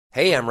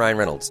Hey, I'm Ryan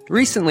Reynolds.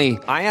 Recently,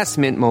 I asked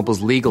Mint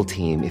Mobile's legal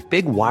team if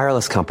big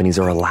wireless companies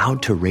are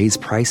allowed to raise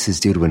prices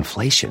due to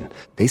inflation.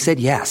 They said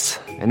yes.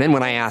 And then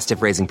when I asked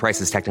if raising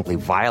prices technically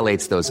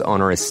violates those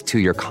onerous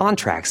two-year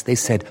contracts, they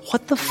said,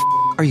 "What the f***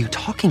 are you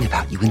talking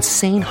about, you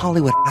insane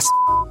Hollywood ass?"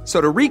 So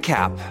to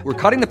recap, we're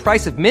cutting the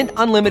price of Mint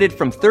Unlimited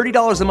from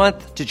 $30 a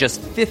month to just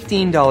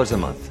 $15 a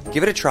month.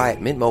 Give it a try at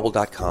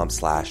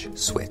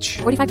mintmobile.com/switch.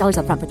 $45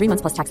 up front for 3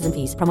 months plus taxes and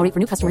fees. Promo rate for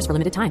new customers for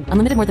limited time.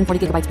 Unlimited more than 40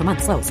 gigabytes per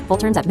month. Slows full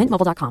terms at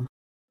mintmobile.com.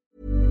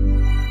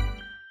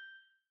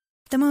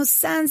 The most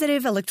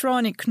sensitive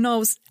electronic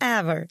nose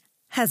ever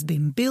has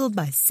been built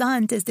by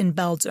scientists in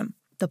Belgium.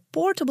 The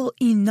portable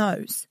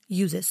e-nose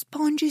uses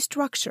spongy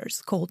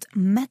structures called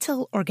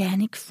metal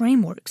organic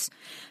frameworks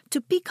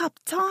to pick up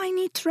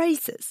tiny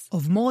traces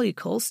of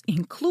molecules,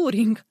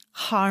 including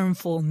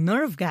harmful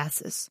nerve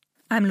gases.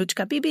 I'm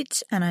Lučka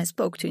Bibic, and I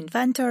spoke to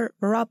inventor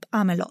Rob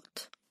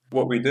Amelot.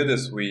 What we did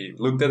is we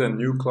looked at a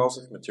new class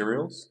of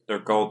materials. They're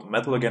called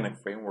metal organic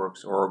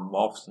frameworks, or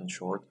MOFs in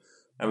short,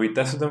 and we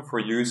tested them for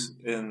use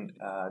in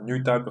a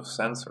new type of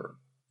sensor.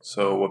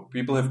 So what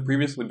people have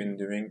previously been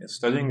doing is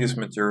studying these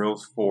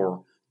materials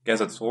for gas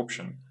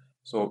adsorption.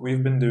 So what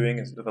we've been doing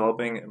is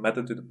developing a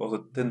method to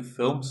deposit thin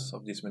films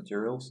of these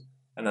materials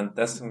and then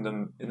testing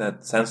them in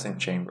a sensing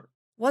chamber.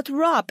 What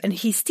Rob and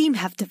his team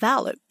have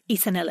developed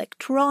is an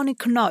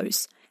electronic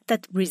nose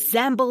that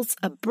resembles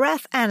a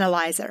breath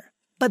analyzer.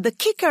 But the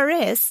kicker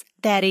is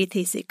that it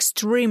is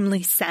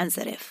extremely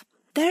sensitive.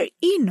 Their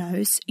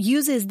e-nose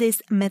uses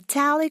this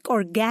metallic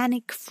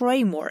organic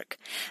framework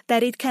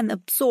that it can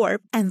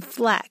absorb and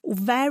flag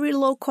very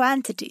low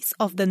quantities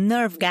of the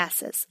nerve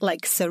gases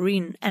like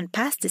sarin and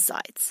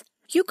pesticides.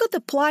 You could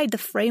apply the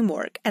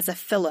framework as a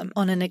film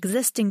on an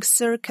existing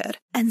circuit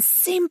and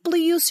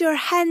simply use your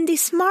handy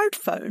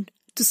smartphone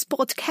to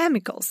spot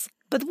chemicals.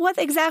 But what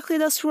exactly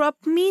does Rob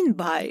mean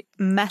by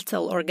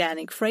metal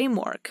organic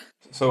framework?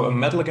 So a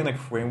metal organic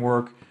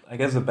framework, I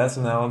guess the best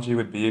analogy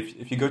would be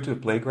if you go to the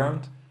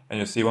playground and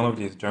you see one of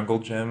these jungle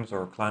gyms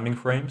or climbing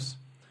frames,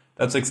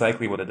 that's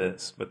exactly what it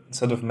is. But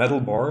instead of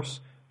metal bars,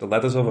 the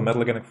lattice of a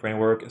metal organic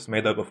framework is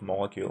made up of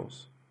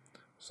molecules.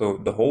 So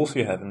the holes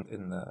you have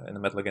in the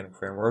metal organic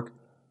framework,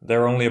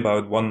 they're only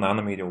about 1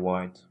 nanometer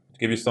wide. To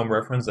give you some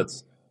reference,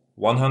 that's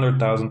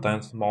 100,000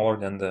 times smaller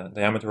than the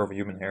diameter of a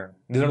human hair.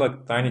 These are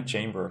like tiny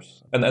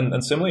chambers.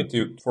 And similarly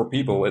for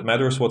people, it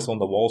matters what's on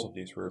the walls of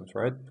these rooms,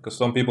 right? Because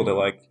some people, they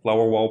like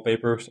flower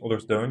wallpapers,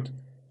 others don't.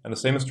 And the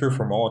same is true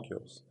for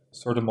molecules.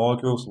 Certain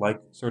molecules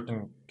like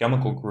certain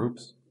chemical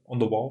groups on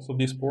the walls of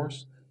these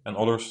pores, and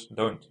others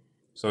don't.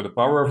 So the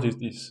power of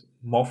these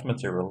MOF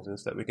materials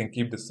is that we can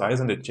keep the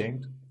size and the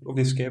shape of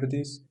these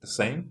cavities the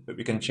same, but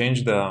we can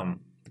change the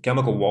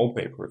chemical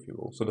wallpaper, if you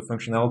will, so the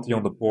functionality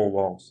on the pore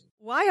walls.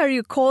 Why are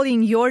you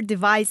calling your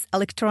device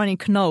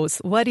electronic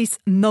nose? What is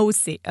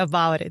nosy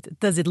about it?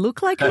 Does it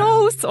look like a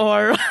nose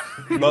or?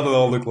 Not at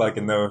all look like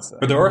a nose,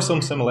 but there are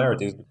some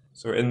similarities.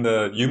 So in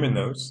the human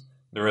nose,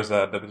 there's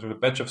a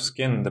patch of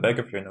skin in the back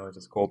of your nose.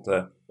 It's called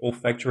the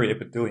olfactory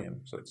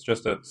epithelium. So it's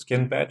just a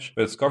skin patch,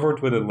 but it's covered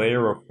with a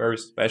layer of very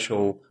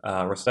special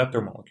receptor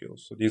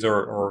molecules. So these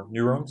are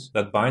neurons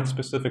that bind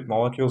specific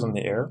molecules in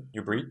the air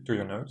you breathe through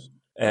your nose.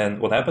 And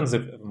what happens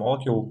if a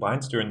molecule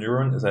binds to a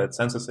neuron is that it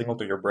sends a signal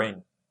to your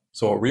brain.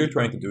 So what we're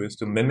trying to do is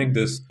to mimic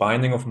this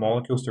binding of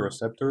molecules to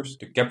receptors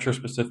to capture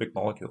specific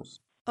molecules.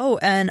 Oh,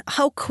 and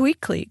how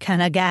quickly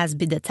can a gas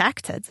be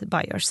detected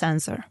by your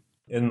sensor?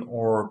 In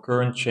our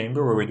current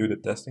chamber where we do the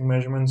testing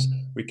measurements,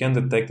 we can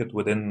detect it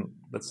within,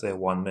 let's say,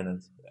 1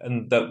 minute.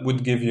 And that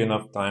would give you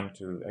enough time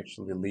to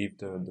actually leave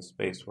the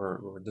space where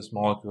this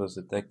molecule is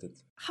detected.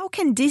 How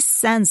can this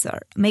sensor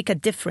make a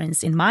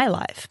difference in my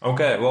life?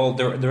 Okay, well,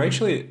 there are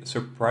actually a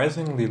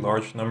surprisingly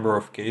large number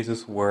of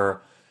cases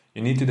where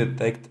you need to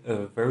detect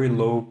a very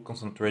low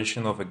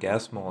concentration of a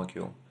gas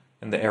molecule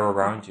in the air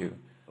around you.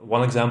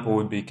 One example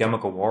would be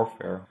chemical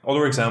warfare.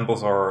 Other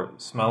examples are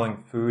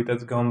smelling food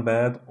that's gone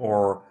bad,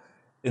 or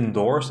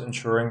indoors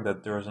ensuring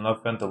that there is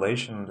enough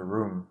ventilation in the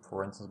room,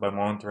 for instance by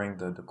monitoring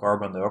the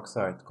carbon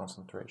dioxide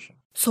concentration.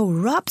 So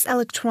Rob's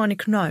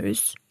electronic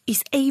nose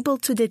is able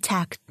to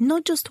detect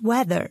not just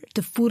whether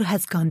the food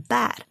has gone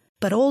bad,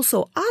 but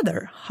also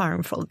other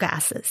harmful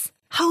gases.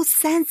 How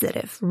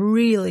sensitive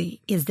really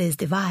is this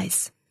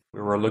device?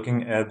 We were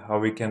looking at how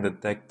we can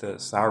detect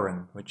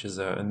sarin, which is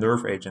a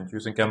nerve agent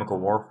used in chemical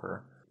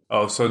warfare.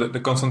 Oh, so the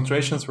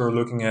concentrations we're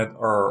looking at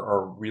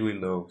are really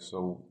low.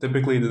 So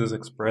typically this is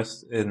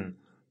expressed in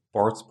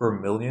parts per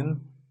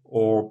million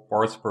or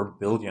parts per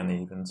billion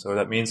even. So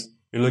that means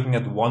you're looking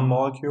at one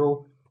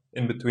molecule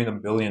in between a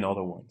billion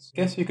other ones. I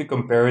guess you could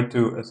compare it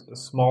to a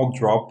small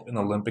drop in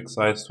an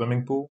Olympic-sized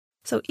swimming pool.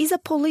 So is a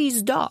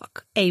police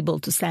dog able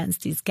to sense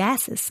these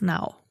gases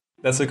now?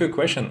 That's a good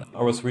question.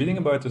 I was reading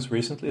about this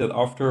recently, that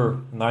after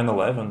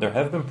 9/11, there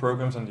have been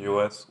programs in the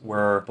US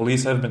where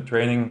police have been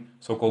training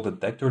so-called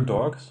detector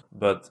dogs.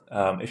 But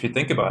if you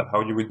think about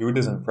how you would do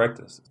this in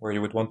practice, where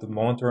you would want to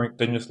monitor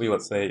continuously,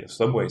 let's say, a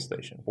subway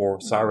station or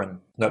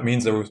siren, that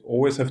means there would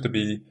always have to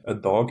be a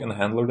dog and a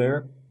handler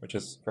there, which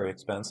is very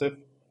expensive.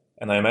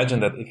 And I imagine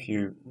that if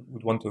you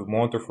would want to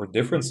monitor for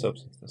different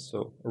substances,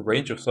 so a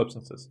range of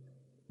substances,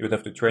 you would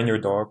have to train your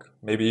dog,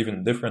 maybe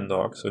even different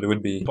dogs. So it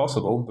would be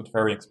possible, but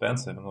very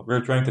expensive. And what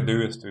we're trying to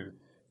do is to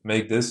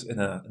make this in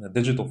a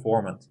digital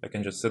format that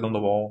can just sit on the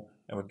wall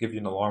and would give you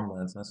an alarm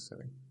when it's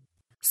necessary.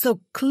 So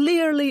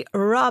clearly,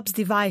 Rob's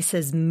device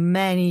has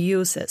many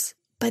uses.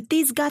 But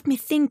this got me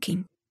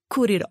thinking,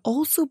 could it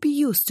also be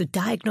used to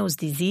diagnose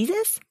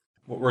diseases?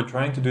 What we're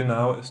trying to do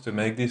now is to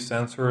make these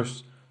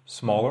sensors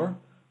smaller,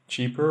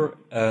 cheaper,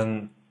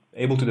 and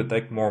able to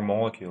detect more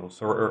molecules.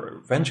 So our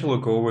eventual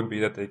goal would be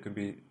that they could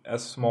be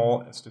as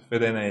small as to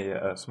fit in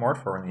a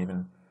smartphone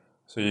even.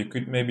 So you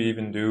could maybe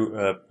even do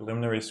a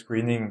preliminary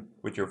screening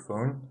with your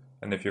phone.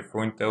 And if your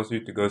phone tells you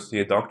to go see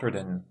a doctor,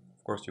 then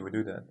of course you would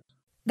do that.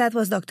 That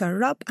was Dr.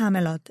 Rob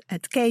Amelot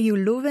at KU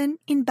Leuven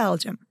in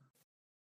Belgium.